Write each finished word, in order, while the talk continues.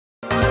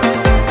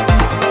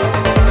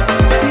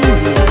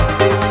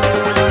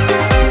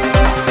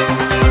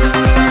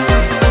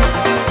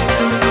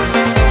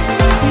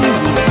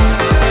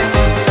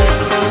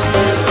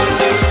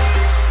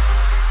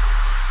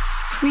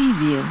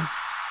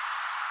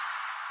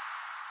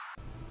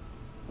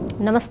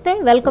నమస్తే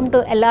welcome to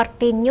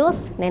LRT news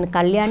నేను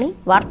కళ్యాణి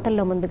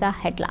వార్తల్లో ముందుగా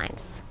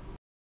హెడ్లైన్స్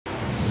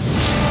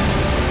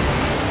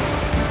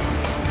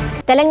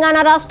తెలంగాణ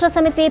రాష్ట్ర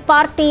సమితి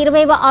పార్టీ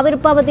 20వ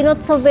ఆవిర్భావ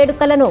దినోత్సవ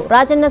వేడుకలను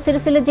రాజన్న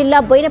సిరిసిల్ల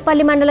జిల్లా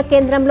బోయినపల్లి మండల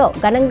కేంద్రంలో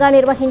ఘనంగా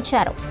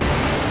నిర్వహించారు.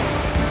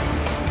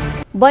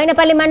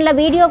 బోయినపల్లి మండల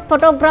వీడియో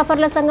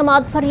ఫోటోగ్రాఫర్ల సంఘం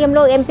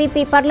ఆధ్వర్యంలో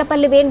ఎంపీపీ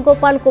పర్లపల్లి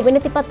వేణుగోపాల్కు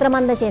వినతి పత్రం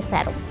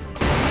అందజేశారు.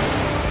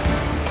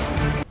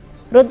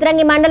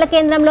 రుద్రంగి మండల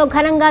కేంద్రంలో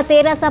ఘనంగా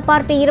తెరాస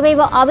పార్టీ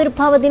 20వ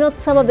ఆవిర్భావ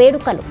దినోత్సవ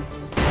వేడుకలు.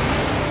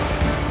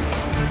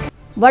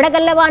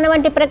 వడగళ్ల వాన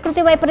వంటి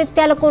ప్రకృతి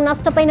వైపరీత్యాలకు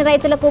నష్టపోయిన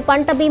రైతులకు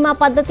పంట బీమా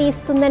పద్ధతి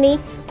ఇస్తుందని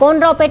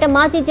కోనరావుపేట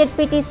మాజీ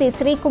జెడ్పీటీసీ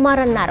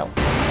శ్రీకుమార్ అన్నారు.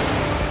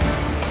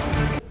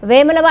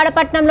 వేములవాడ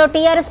పట్టణంలో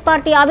టీఆర్ఎస్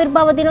పార్టీ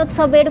ఆవిర్భావ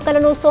దినోత్సవ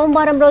వేడుకలను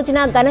సోమవారం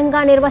రోజున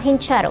ఘనంగా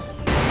నిర్వహించారు.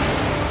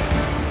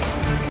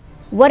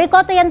 వరి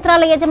కోత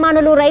యంత్రాల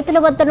యజమానులు రైతుల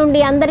వద్ద నుండి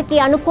అందరికీ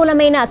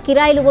అనుకూలమైన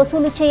కిరాయిలు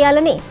వసూలు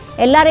చేయాలని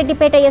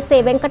ఎల్లారెడ్డిపేట ఎస్ఐ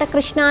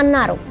వెంకటకృష్ణ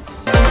అన్నారు.